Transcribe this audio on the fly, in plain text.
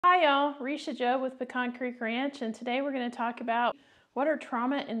Hi y'all, Risha Joe with Pecan Creek Ranch, and today we're going to talk about what are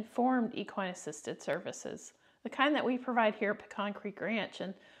trauma-informed equine-assisted services, the kind that we provide here at Pecan Creek Ranch,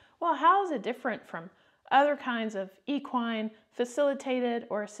 and well, how is it different from other kinds of equine facilitated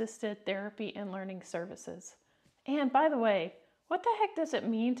or assisted therapy and learning services? And by the way, what the heck does it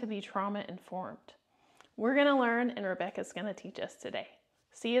mean to be trauma-informed? We're going to learn, and Rebecca's going to teach us today.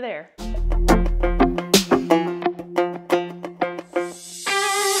 See you there.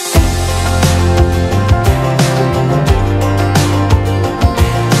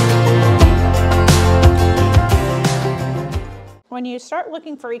 When you start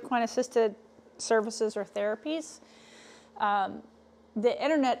looking for equine-assisted services or therapies, the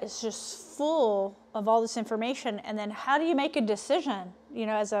internet is just full of all this information, and then how do you make a decision,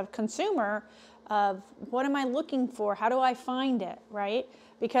 as a consumer of what am I looking for? How do I find it, right?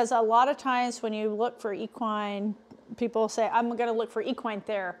 Because a lot of times when you look for equine, people say, I'm going to look for equine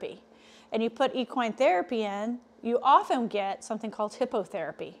therapy. And you put equine therapy in, you often get something called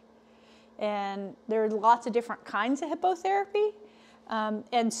hippotherapy. And there are lots of different kinds of hippotherapy.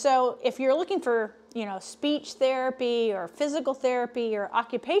 And so if you're looking for, speech therapy or physical therapy or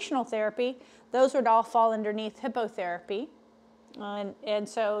occupational therapy, those would all fall underneath hippotherapy. And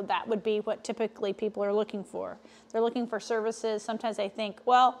so that would be what typically people are looking for. They're looking for services. Sometimes they think,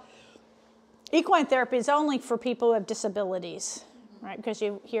 well, equine therapy is only for people who have disabilities, right? Because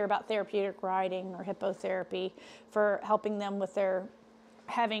you hear about therapeutic riding or hippotherapy for helping them with their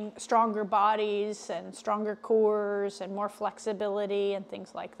having stronger bodies and stronger cores and more flexibility and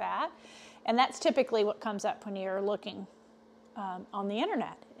things like that. And that's typically what comes up when you're looking on the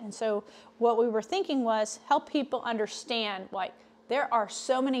internet. And so what we were thinking was help people understand, there are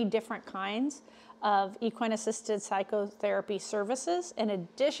so many different kinds of equine-assisted psychotherapy services in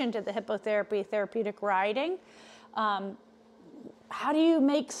addition to the hippotherapy, therapeutic riding. How do you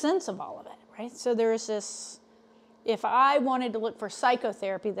make sense of all of it, right? So there's this. If I wanted to look for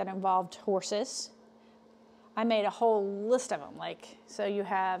psychotherapy that involved horses, I made a whole list of them. So you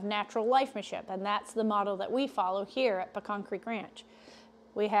have Natural Lifemanship, and that's the model that we follow here at Pecan Creek Ranch.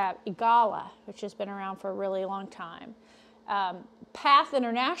 We have EGALA, which has been around for a really long time. PATH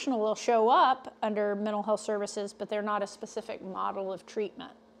International will show up under mental health services, but they're not a specific model of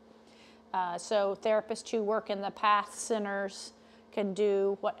treatment. So therapists who work in the PATH centers can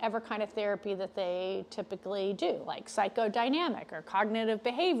do whatever kind of therapy that they typically do, like psychodynamic or cognitive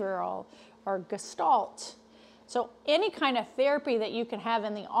behavioral or Gestalt. So any kind of therapy that you can have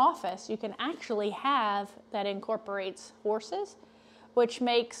in the office, you can actually have that incorporates horses, which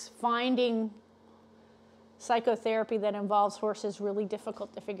makes finding psychotherapy that involves horses really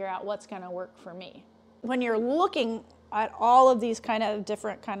difficult to figure out what's going to work for me. When you're looking at all of these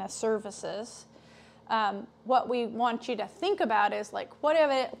different kind of services, what we want you to think about is what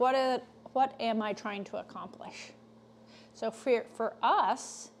am I trying to accomplish? So for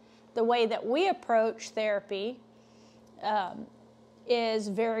us, the way that we approach therapy is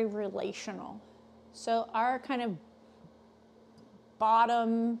very relational. So our kind of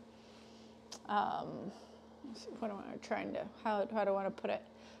bottom, how do I want to put it?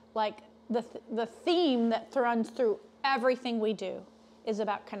 The theme that runs through everything we do is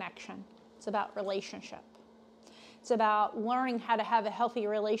about connection. It's about relationship. It's about learning how to have a healthy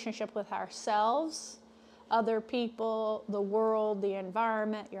relationship with ourselves, other people, the world, the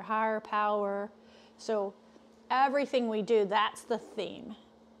environment, your higher power. So everything we do, that's the theme.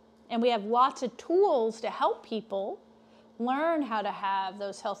 And we have lots of tools to help people learn how to have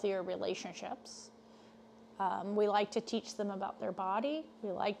those healthier relationships. We like to teach them about their body.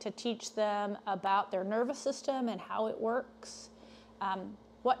 We like to teach them about their nervous system and how it works.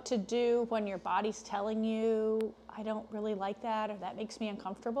 What to do when your body's telling you, I don't really like that, or that makes me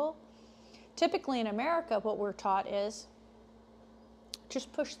uncomfortable. Typically in America, what we're taught is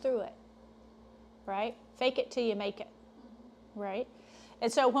just push through it, right? Fake it till you make it, right?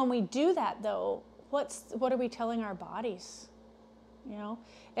 And so when we do that, though, what are we telling our bodies?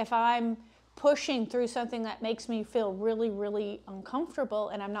 If I'm pushing through something that makes me feel really, really uncomfortable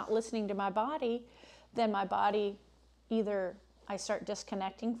and I'm not listening to my body, then my body either I start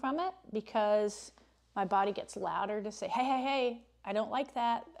disconnecting from it because my body gets louder to say, hey, I don't like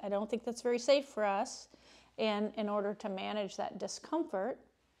that. I don't think that's very safe for us. And in order to manage that discomfort,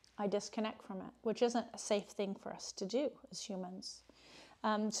 I disconnect from it, which isn't a safe thing for us to do as humans.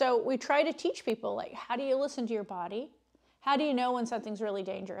 So we try to teach people, how do you listen to your body? How do you know when something's really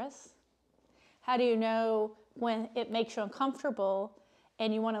dangerous? How do you know when it makes you uncomfortable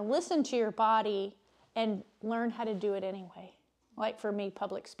and you want to listen to your body and learn how to do it anyway? Like for me,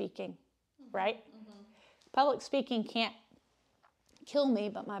 public speaking, right? Mm-hmm. Public speaking can't kill me,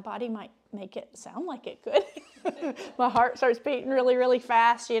 but my body might make it sound like it could. My heart starts beating really, really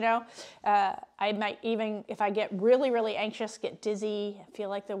fast, you know. I might even, if I get really, really anxious, get dizzy, feel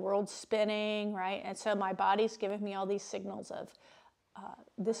like the world's spinning, right? And so my body's giving me all these signals of,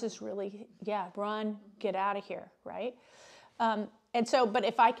 this is really, yeah, run, get out of here, right? And so, but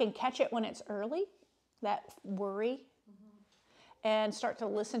if I can catch it when it's early, that worry, and start to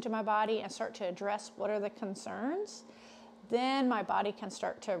listen to my body and start to address what are the concerns, then my body can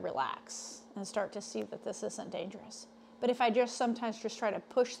start to relax and start to see that this isn't dangerous. But if I sometimes just try to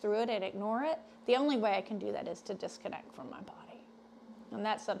push through it and ignore it, the only way I can do that is to disconnect from my body. And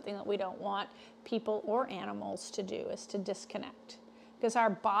that's something that we don't want people or animals to do, is to disconnect. Because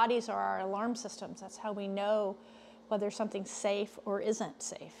our bodies are our alarm systems. That's how we know whether something's safe or isn't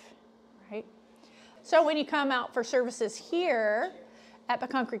safe, right? So when you come out for services here at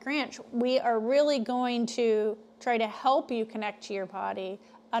Pecan Creek Ranch, we are really going to try to help you connect to your body,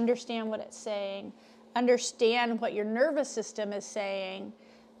 understand what it's saying, understand what your nervous system is saying,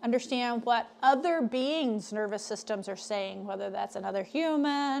 understand what other beings' nervous systems are saying, whether that's another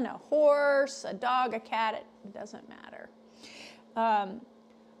human, a horse, a dog, a cat, it doesn't matter.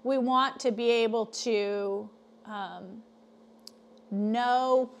 We want to be able to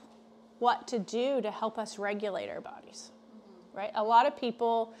know what to do to help us regulate our bodies, right? A lot of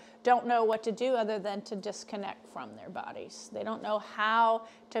people don't know what to do other than to disconnect from their bodies. They don't know how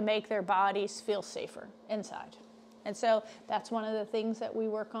to make their bodies feel safer inside. And so that's one of the things that we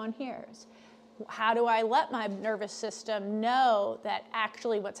work on here is, how do I let my nervous system know that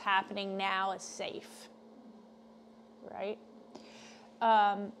actually what's happening now is safe, right?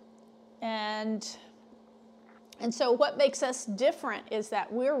 And so what makes us different is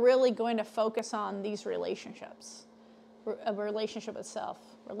that we're really going to focus on these relationships, a relationship with self,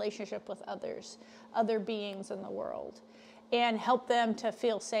 relationship with others, other beings in the world, and help them to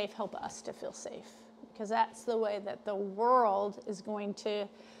feel safe, help us to feel safe, because that's the way that the world is going to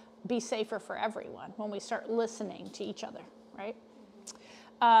be safer for everyone when we start listening to each other, right?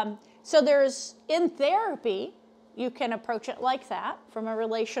 So there's, in therapy, you can approach it like that, from a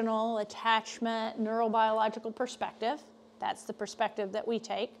relational, attachment, neurobiological perspective. That's the perspective that we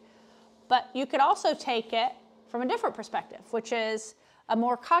take. But you could also take it from a different perspective, which is a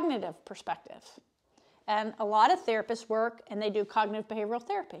more cognitive perspective. And a lot of therapists work and they do cognitive behavioral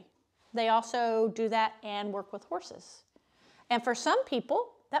therapy. They also do that and work with horses. And for some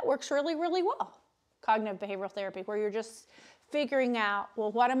people, that works really, really well. Cognitive behavioral therapy, where you're just figuring out,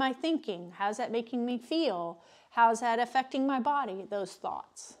 well, what am I thinking? How's that making me feel? How's that affecting my body? Those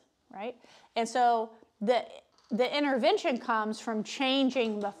thoughts, right? And so the intervention comes from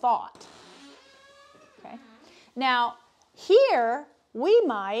changing the thought, okay? Now, here, we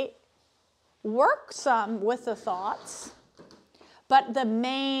might work some with the thoughts, but the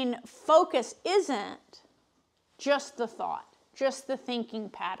main focus isn't just the thought, just the thinking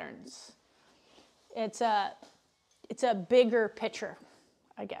patterns. It's a bigger picture,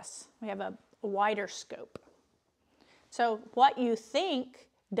 I guess. We have a wider scope. So what you think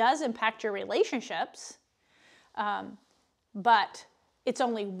does impact your relationships, but it's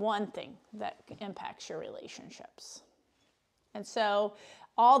only one thing that impacts your relationships. And so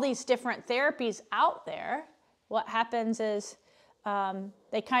all these different therapies out there, what happens is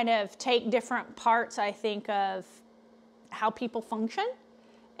they kind of take different parts, I think, of how people function,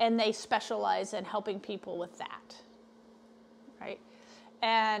 and they specialize in helping people with that, right?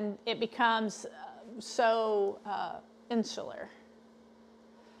 And it becomes so insular.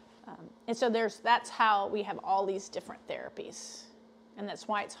 And so that's how we have all these different therapies. And that's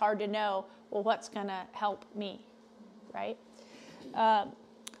why it's hard to know, well, what's going to help me, right?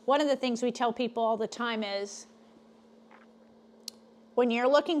 One of the things we tell people all the time is, when you're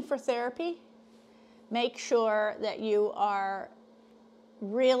looking for therapy, make sure that you are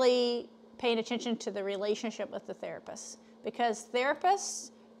really paying attention to the relationship with the therapist. Because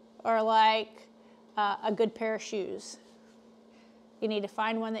therapists are like a good pair of shoes. You need to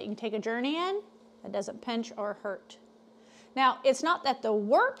find one that you can take a journey in that doesn't pinch or hurt. Now, it's not that the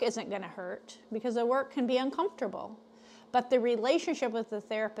work isn't going to hurt, because the work can be uncomfortable, but the relationship with the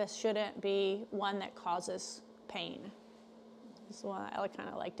therapist shouldn't be one that causes pain. This is one I kind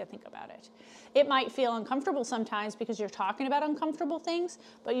of like to think about it. It might feel uncomfortable sometimes because you're talking about uncomfortable things,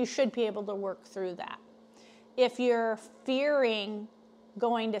 but you should be able to work through that. If you're fearing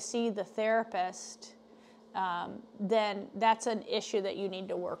going to see the therapist, then that's an issue that you need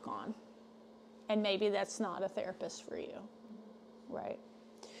to work on. And maybe that's not a therapist for you, right?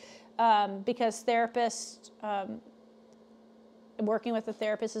 Because working with a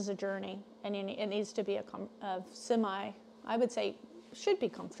therapist is a journey, and it needs to be a I would say should be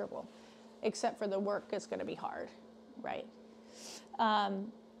comfortable, except for the work is going to be hard, right?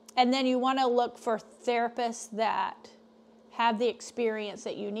 And then you want to look for therapists that have the experience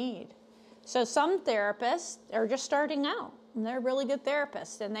that you need. So some therapists are just starting out, and they're really good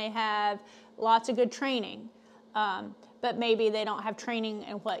therapists, and they have lots of good training, but maybe they don't have training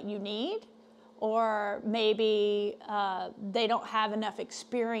in what you need, or maybe they don't have enough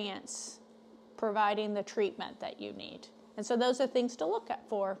experience providing the treatment that you need. And so those are things to look at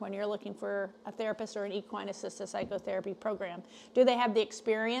for when you're looking for a therapist or an equine-assisted psychotherapy program. Do they have the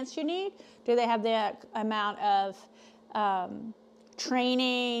experience you need? Do they have the amount of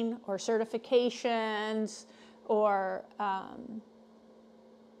training or certifications or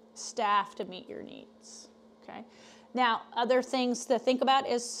staff to meet your needs? Okay. Now, other things to think about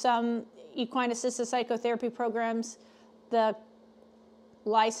is some equine-assisted psychotherapy programs, the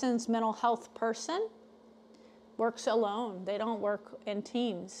licensed mental health person works alone. They don't work in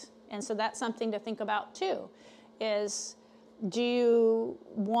teams. And so that's something to think about too, is do you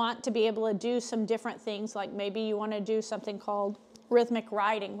want to be able to do some different things, like maybe you want to do something called rhythmic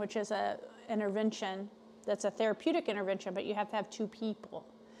riding, which is an intervention that's a therapeutic intervention, but you have to have two people.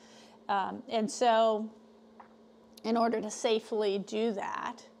 And so in order to safely do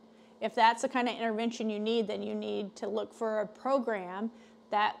that, if that's the kind of intervention you need, then you need to look for a program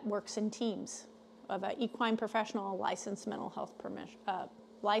that works in teams of an equine professional, licensed mental health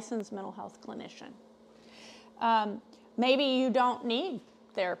clinician. Maybe you don't need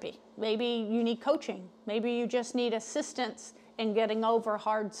therapy. Maybe you need coaching. Maybe you just need assistance in getting over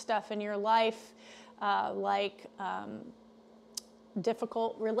hard stuff in your life, like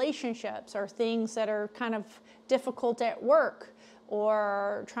difficult relationships or things that are kind of difficult at work,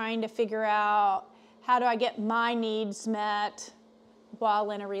 or trying to figure out how do I get my needs met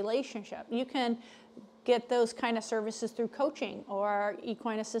while in a relationship. You can get those kind of services through coaching or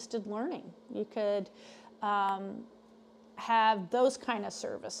equine-assisted learning. You could have those kind of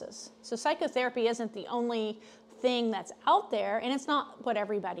services. So psychotherapy isn't the only thing that's out there, and it's not what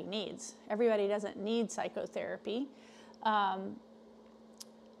everybody needs. Everybody doesn't need psychotherapy. But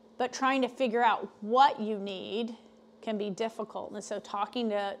trying to figure out what you need can be difficult. And so talking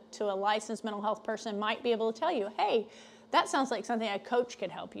to a licensed mental health person might be able to tell you, hey, that sounds like something a coach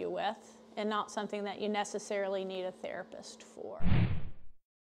could help you with, and not something that you necessarily need a therapist for.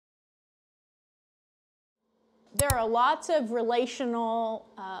 There are lots of relational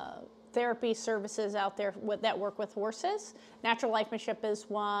therapy services out there that work with horses. Natural Lifemanship is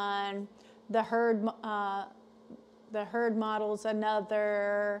one. The herd model is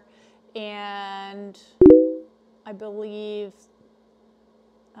another, and I believe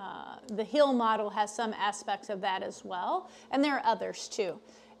the Hill model has some aspects of that as well, and there are others too.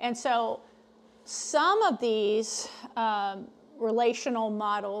 And so some of these relational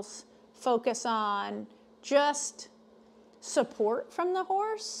models focus on just support from the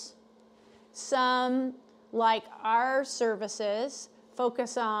horse. Some, like our services,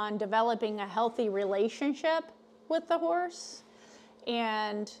 focus on developing a healthy relationship with the horse.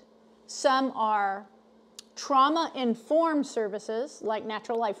 And some are trauma-informed services, like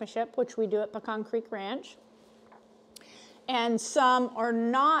Natural Lifemanship, which we do at Pecan Creek Ranch. And some are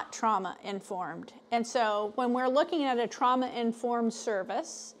not trauma-informed. And so when we're looking at a trauma-informed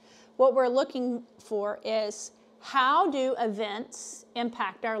service, what we're looking for is how do events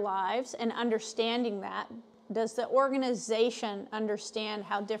impact our lives, and understanding that. Does the organization understand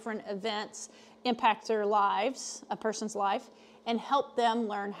how different events impact their lives, a person's life, and help them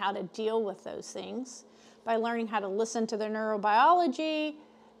learn how to deal with those things by learning how to listen to their neurobiology,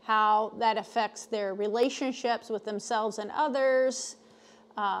 how that affects their relationships with themselves and others,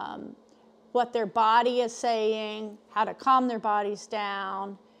 what their body is saying, how to calm their bodies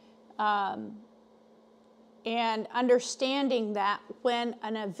down, and understanding that when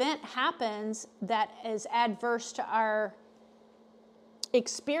an event happens that is adverse to our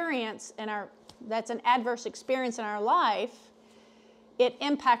experience that's an adverse experience in our life, it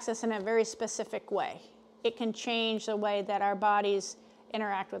impacts us in a very specific way. It can change the way that our bodies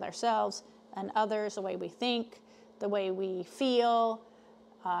interact with ourselves and others, the way we think, the way we feel,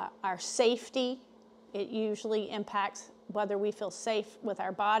 our safety. It usually impacts whether we feel safe with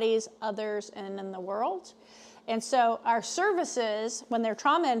our bodies, others, and in the world. And so our services, when they're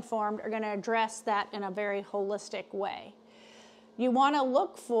trauma-informed, are going to address that in a very holistic way. You want to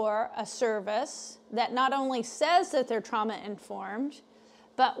look for a service that not only says that they're trauma-informed,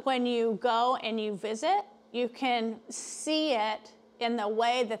 but when you go and you visit, you can see it in the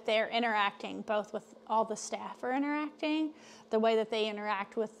way that they're interacting, both with all the staff are interacting, the way that they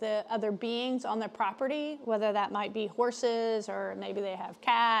interact with the other beings on their property, whether that might be horses or maybe they have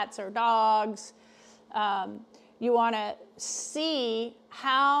cats or dogs. You want to see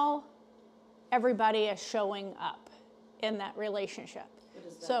how everybody is showing up in that relationship.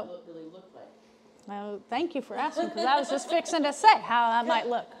 What does that really look like? Well, thank you for asking, because I was just fixing to say how that might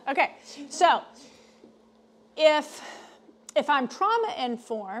look. Okay, so if I'm trauma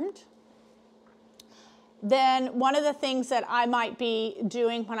informed, then one of the things that I might be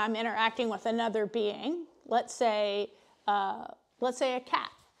doing when I'm interacting with another being, let's say a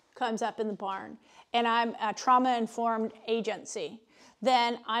cat comes up in the barn, and I'm a trauma-informed agency,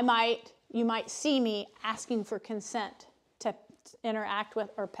 then you might see me asking for consent to interact with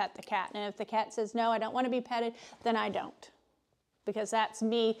or pet the cat. And if the cat says, no, I don't want to be petted, then I don't, because that's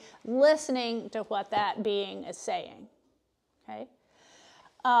me listening to what that being is saying, okay?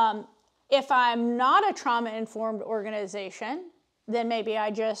 If I'm not a trauma-informed organization, then maybe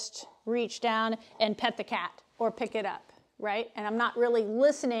I just reach down and pet the cat or pick it up, right? And I'm not really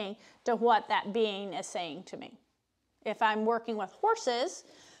listening to what that being is saying to me. If I'm working with horses,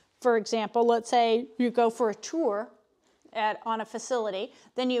 for example, let's say you go for a tour on a facility,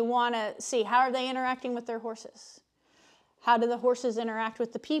 then you want to see how are they interacting with their horses? How do the horses interact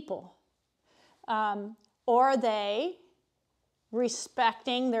with the people? Are they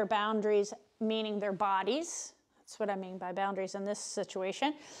respecting their boundaries, meaning their bodies? That's what I mean by boundaries in this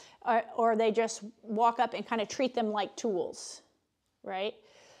situation. Or they just walk up and kind of treat them like tools, right?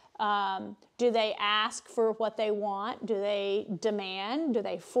 Do they ask for what they want? Do they demand? Do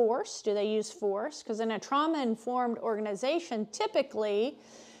they force? Do they use force? Because in a trauma-informed organization, typically,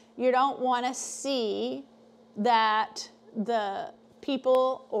 you don't want to see that the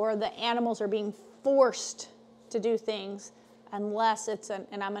people or the animals are being forced to do things unless it's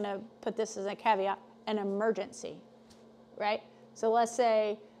and I'm going to put this as a caveat, an emergency, right? So let's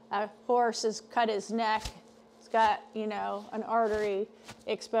say a horse has cut his neck, it's got, an artery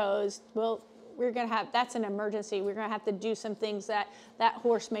exposed. Well, that's an emergency. We're going to have to do some things that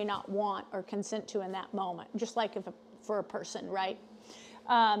horse may not want or consent to in that moment, just like for a person, right?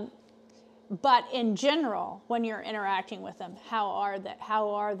 But in general, when you're interacting with them, how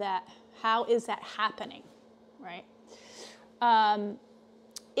is that happening, right?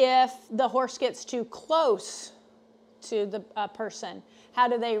 If the horse gets too close to the person, how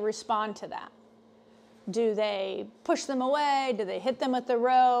do they respond to that? Do they push them away? Do they hit them with the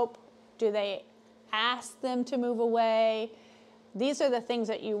rope? Do they ask them to move away? These are the things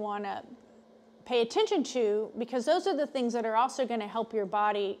that you want to pay attention to, because those are the things that are also going to help your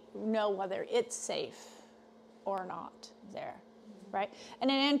body know whether it's safe or not there, right?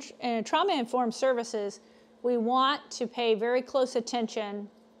 And in trauma-informed services, we want to pay very close attention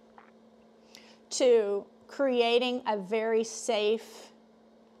to creating a very safe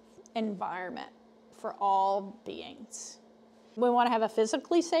environment for all beings. We want to have a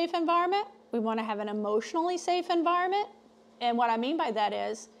physically safe environment. We want to have an emotionally safe environment. And what I mean by that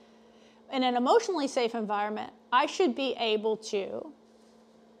is, in an emotionally safe environment, I should be able to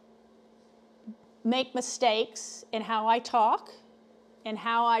make mistakes in how I talk, in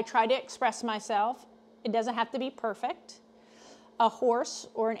how I try to express myself. It doesn't have to be perfect. A horse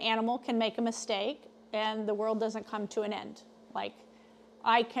or an animal can make a mistake and the world doesn't come to an end. Like,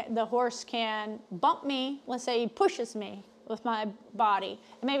 the horse can bump me, let's say he pushes me with my body.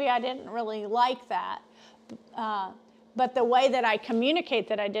 And maybe I didn't really like that. But the way that I communicate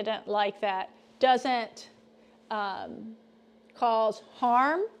that I didn't like that doesn't cause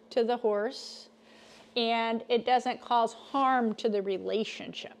harm to the horse, and it doesn't cause harm to the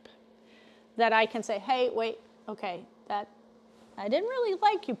relationship. That I can say, hey, wait, okay, I didn't really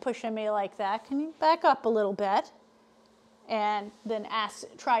like you pushing me like that. Can you back up a little bit? And then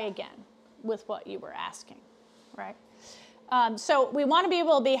try again with what you were asking, right? So we want to be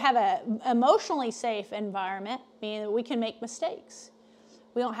able to have an emotionally safe environment, meaning that we can make mistakes.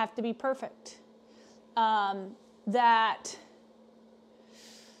 We don't have to be perfect. Trying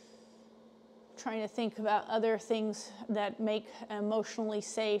to think about other things that make emotionally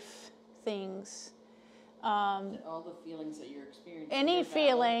safe things. All the feelings that you're experiencing.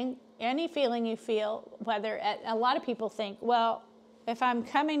 Any feeling you feel, a lot of people think, well, if I'm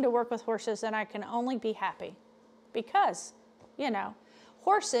coming to work with horses, then I can only be happy. Because,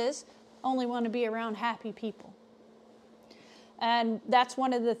 horses only want to be around happy people. And that's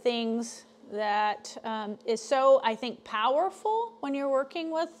one of the things that is so, I think, powerful when you're working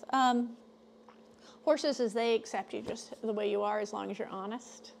with horses, is they accept you just the way you are as long as you're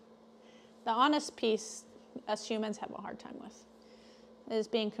honest. The honest piece, us humans have a hard time with. is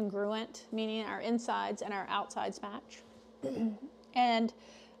being congruent, meaning our insides and our outsides match. And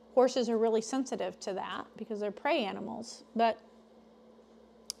horses are really sensitive to that because they're prey animals. But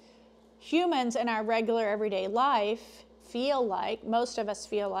humans in our regular everyday life feel like, most of us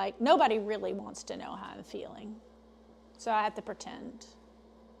feel like, nobody really wants to know how I'm feeling. So I have to pretend.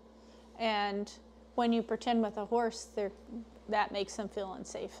 And when you pretend with a horse, that makes them feel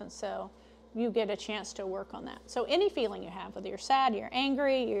unsafe. And so you get a chance to work on that. So any feeling you have, whether you're sad, you're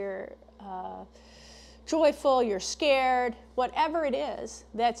angry, you're joyful, you're scared, whatever it is,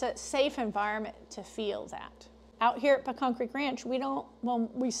 that's a safe environment to feel that. Out here at Pecan Creek Ranch, when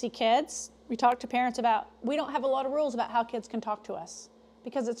we see kids, we talk to parents about, we don't have a lot of rules about how kids can talk to us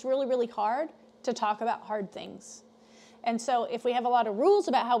because it's really, really hard to talk about hard things. And so if we have a lot of rules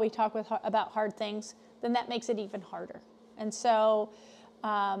about how we talk about hard things, then that makes it even harder. And so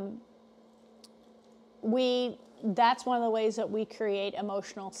that's one of the ways that we create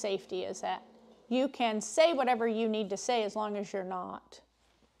emotional safety, is that you can say whatever you need to say as long as you're not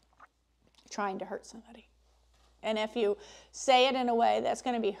trying to hurt somebody. And if you say it in a way that's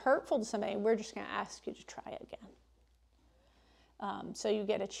going to be hurtful to somebody, we're just going to ask you to try it again. So you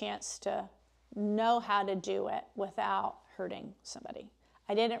get a chance to know how to do it without hurting somebody.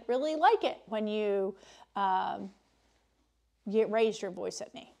 I didn't really like it when you raised your voice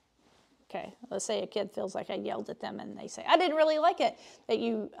at me. Okay, let's say a kid feels like I yelled at them and they say, I didn't really like it that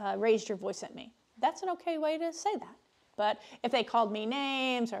you raised your voice at me. That's an okay way to say that. But if they called me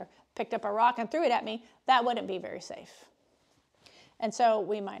names or picked up a rock and threw it at me, that wouldn't be very safe. And so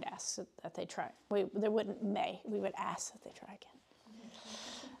we might ask that they try. We would ask that they try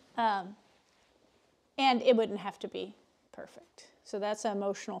again. And it wouldn't have to be perfect. So that's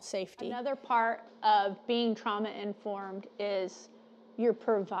emotional safety. Another part of being trauma-informed is your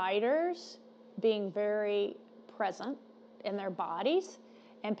providers being very present in their bodies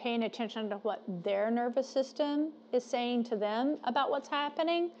and paying attention to what their nervous system is saying to them about what's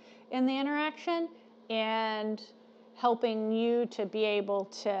happening in the interaction, and helping you to be able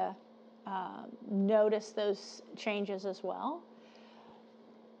to notice those changes as well.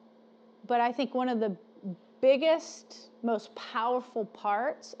 But I think one of the biggest, most powerful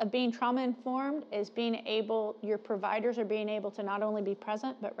parts of being trauma-informed is your providers are being able to not only be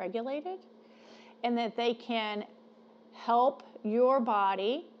present, but regulated, and that they can help your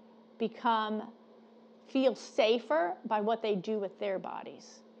body feel safer by what they do with their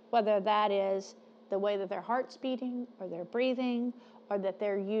bodies, whether that is the way that their heart's beating, or they're breathing, or that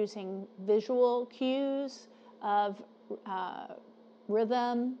they're using visual cues of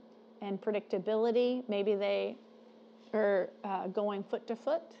rhythm and predictability. Maybe they are going foot to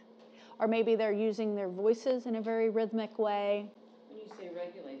foot, or maybe they're using their voices in a very rhythmic way. When you say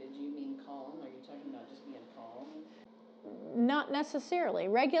regulated, do you mean calm? Are you talking about just being calm? Not necessarily.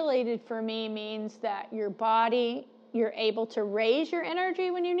 Regulated for me means that your body, you're able to raise your energy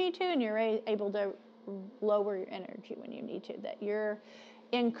when you need to, and you're able to lower your energy when you need to, that you're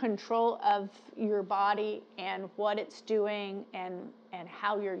in control of your body and what it's doing and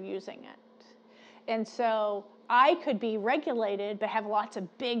how you're using it. And so I could be regulated but have lots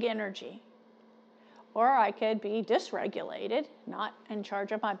of big energy. Or I could be dysregulated, not in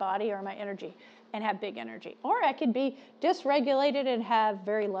charge of my body or my energy, and have big energy. Or I could be dysregulated and have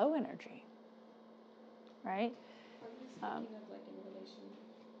very low energy, right? I'm just thinking of like in relation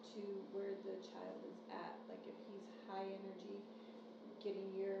to where the child is at. Like if he's high energy,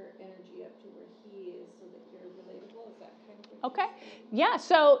 getting your energy up to where he is so that you're relatable. Is that kind of what Okay. Yeah,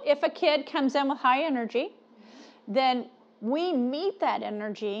 so if a kid comes in with high energy, then we meet that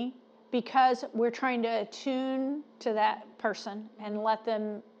energy because we're trying to attune to that person and let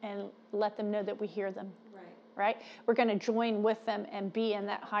them know that we hear them. Right? We're going to join with them and be in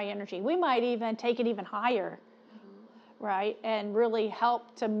that high energy. We might even take it even higher, right? And really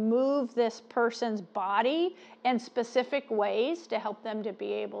help to move this person's body in specific ways to help them to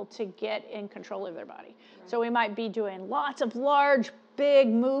be able to get in control of their body. Right. So we might be doing lots of large, big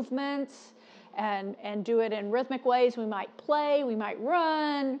movements and do it in rhythmic ways. We might play, we might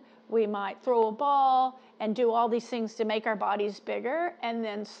run, we might throw a ball, and do all these things to make our bodies bigger, and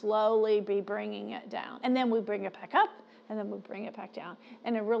then slowly be bringing it down. And then we bring it back up, and then we bring it back down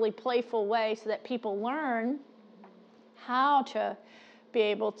in a really playful way so that people learn how to be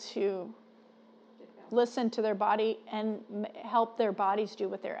able to listen to their body and help their bodies do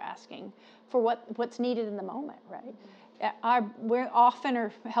what they're asking for, what's needed in the moment, right? We're often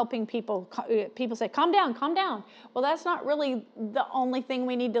are helping people say, calm down, calm down. Well, that's not really the only thing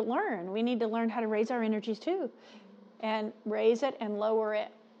we need to learn. We need to learn how to raise our energies too, and raise it and lower it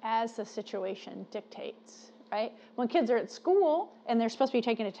as the situation dictates. right? When kids are at school and they're supposed to be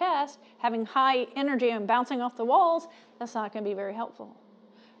taking a test, having high energy and bouncing off the walls, that's not going to be very helpful,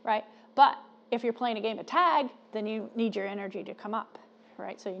 right? But if you're playing a game of tag, then you need your energy to come up,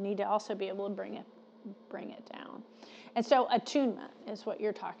 right? So you need to also be able to bring it down. And so attunement is what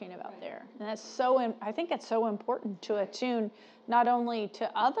you're talking about there. And that's I think it's so important to attune not only to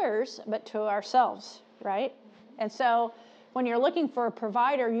others, but to ourselves, right? And so when you're looking for a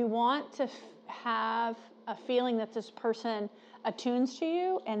provider, you want to have a feeling that this person attunes to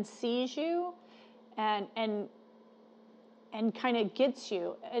you and sees you and kind of gets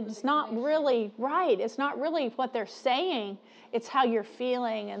you. It's not really, right, it's not really what they're saying, it's how you're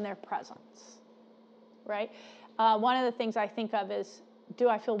feeling in their presence, right? One of the things I think of is, do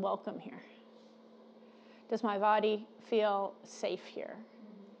I feel welcome here? Does my body feel safe here,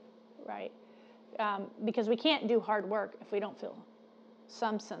 right? Because we can't do hard work if we don't feel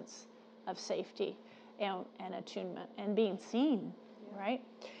some sense of safety and attunement and being seen, right?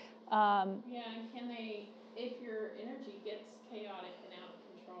 And can they, if your energy gets chaotic and out of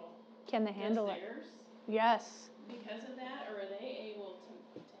control, can they handle it? Theirs, yes. Because of that, or are they able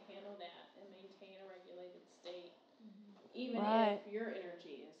to handle that and maintain a regulated state, even if your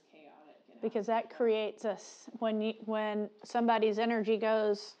energy is chaotic? Because that creates when somebody's energy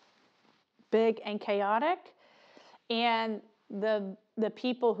goes big and chaotic, and the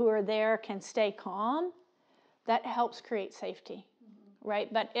people who are there can stay calm, that helps create safety,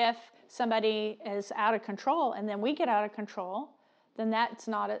 right? But if somebody is out of control and then we get out of control, then that's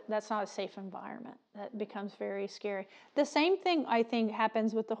not a safe environment. That becomes very scary. The same thing, I think,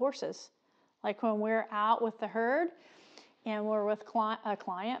 happens with the horses. Like when we're out with the herd and we're with a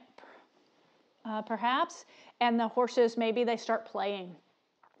client, perhaps, and the horses, maybe they start playing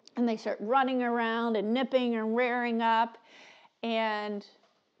and they start running around and nipping and rearing up, and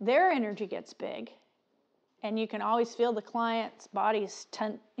their energy gets big. And you can always feel the client's bodies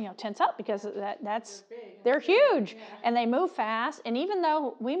tense up because they're huge, and they move fast. And even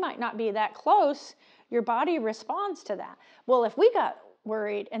though we might not be that close, your body responds to that. Well, if we got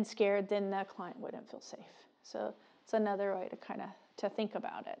worried and scared, then the client wouldn't feel safe. So it's another way to think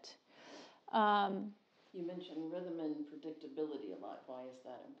about it. You mentioned rhythm and predictability a lot. Why is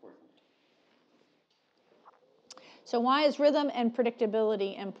that important? So why is rhythm and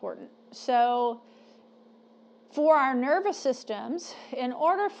predictability important? So for our nervous systems, in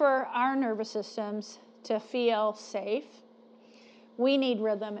order for our nervous systems to feel safe, we need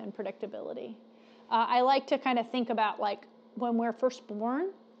rhythm and predictability. I like to kind of think about like when we're first born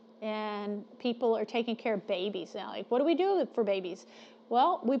and people are taking care of babies now. Like, what do we do for babies?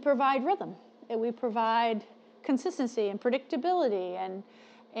 Well, we provide rhythm. We provide consistency and predictability,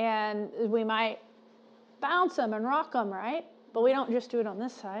 and we might bounce them and rock them, right? But we don't just do it on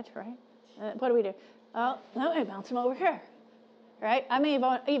this side, right? What do we do? Oh, no, I bounce them over here, right? I'm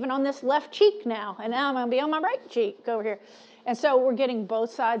even on this left cheek now, and now I'm going to be on my right cheek over here. And so we're getting both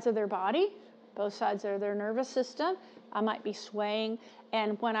sides of their body, both sides of their nervous system. I might be swaying,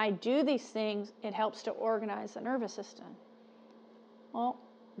 and when I do these things, it helps to organize the nervous system. Well,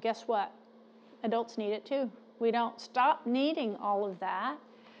 guess what? Adults need it too. We don't stop needing all of that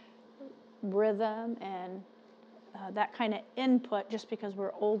rhythm and that kind of input just because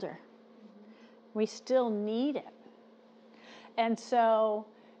we're older. We still need it. And so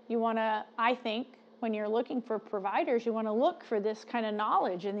you want to, I think, when you're looking for providers, you want to look for this kind of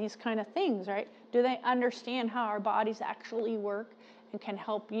knowledge and these kind of things, right? Do they understand how our bodies actually work and can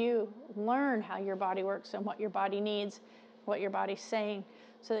help you learn how your body works and what your body needs, what your body's saying,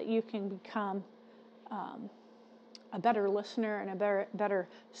 so that you can become a better listener and a better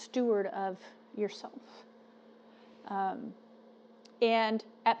steward of yourself. And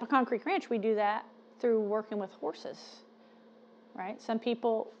at Pecan Creek Ranch, we do that through working with horses, right? Some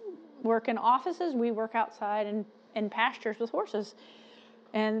people work in offices. We work outside in pastures with horses.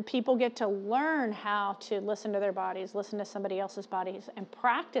 And people get to learn how to listen to their bodies, listen to somebody else's bodies, and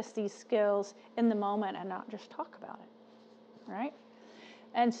practice these skills in the moment and not just talk about it, right?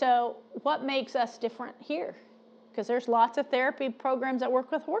 And so what makes us different here? Because there's lots of therapy programs that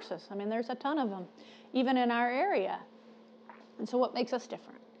work with horses. I mean, there's a ton of them, even in our area. And so what makes us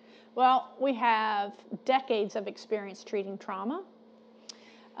different? Well, we have decades of experience treating trauma.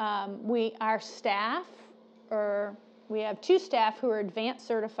 Our staff, we have 2 staff who are advanced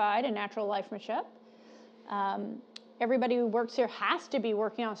certified in natural lifemanship. Everybody who works here has to be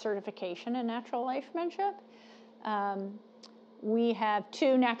working on certification in natural lifemanship. We have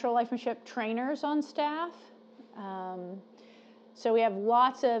 2 natural lifemanship trainers on staff. So we have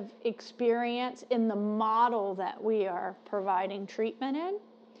lots of experience in the model that we are providing treatment in.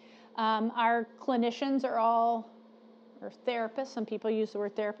 Our clinicians are all, or therapists, some people use the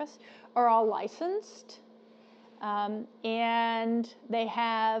word therapist, are all licensed. And they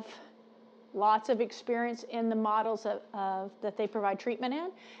have lots of experience in the models that they provide treatment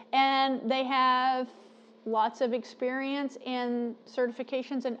in. And they have lots of experience in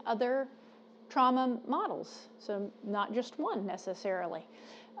certifications in other trauma models. So not just one necessarily.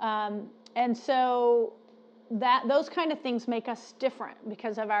 And so those kind of things make us different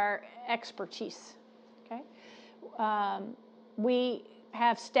because of our expertise. Okay, we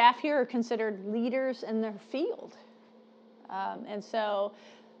have staff here who are considered leaders in their field, and so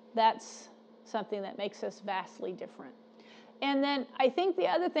that's something that makes us vastly different. And then I think the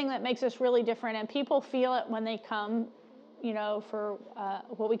other thing that makes us really different, and people feel it when they come, for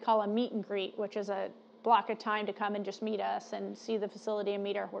what we call a meet and greet, which is a block of time to come and just meet us and see the facility and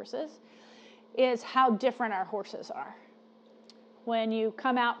meet our horses, is how different our horses are. When you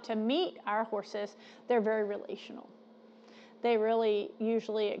come out to meet our horses, they're very relational. They really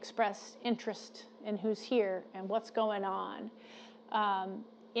usually express interest in who's here and what's going on.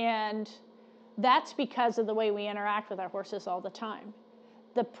 And that's because of the way we interact with our horses all the time.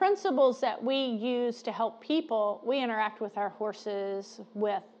 The principles that we use to help people, we interact with our horses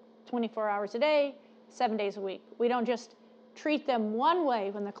with 24 hours a day, 7 days a week. We don't just treat them one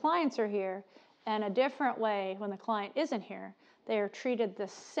way when the clients are here and a different way when the client isn't here. They are treated the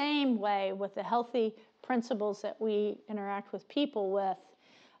same way with the healthy principles that we interact with people with,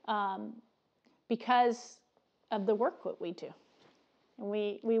 because of the work that we do. And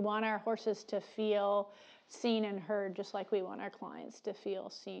we want our horses to feel seen and heard, just like we want our clients to feel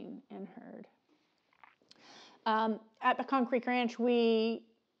seen and heard. At Pecan Creek Ranch, we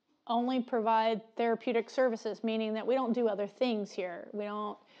only provide therapeutic services, meaning that we don't do other things here. We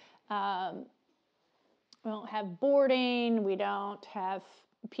don't have boarding. We don't have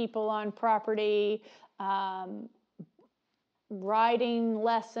people on property, riding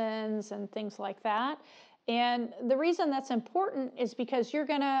lessons and things like that. And the reason that's important is because you're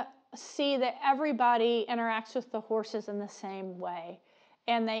going to see that everybody interacts with the horses in the same way,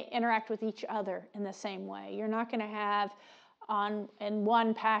 and they interact with each other in the same way. You're not going to have in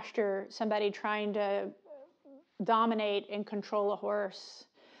one pasture somebody trying to dominate and control a horse,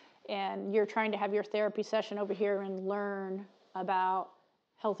 and you're trying to have your therapy session over here and learn about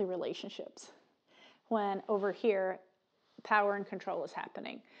healthy relationships, when over here power and control is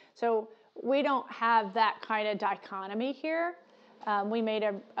happening. So we don't have that kind of dichotomy here. We made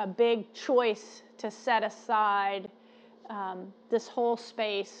a big choice to set aside this whole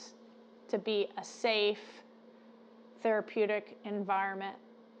space to be a safe, therapeutic environment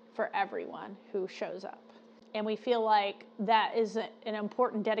for everyone who shows up. And we feel like that is an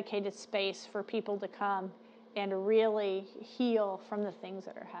important dedicated space for people to come and really heal from the things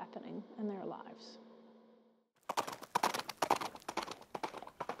that are happening in their lives.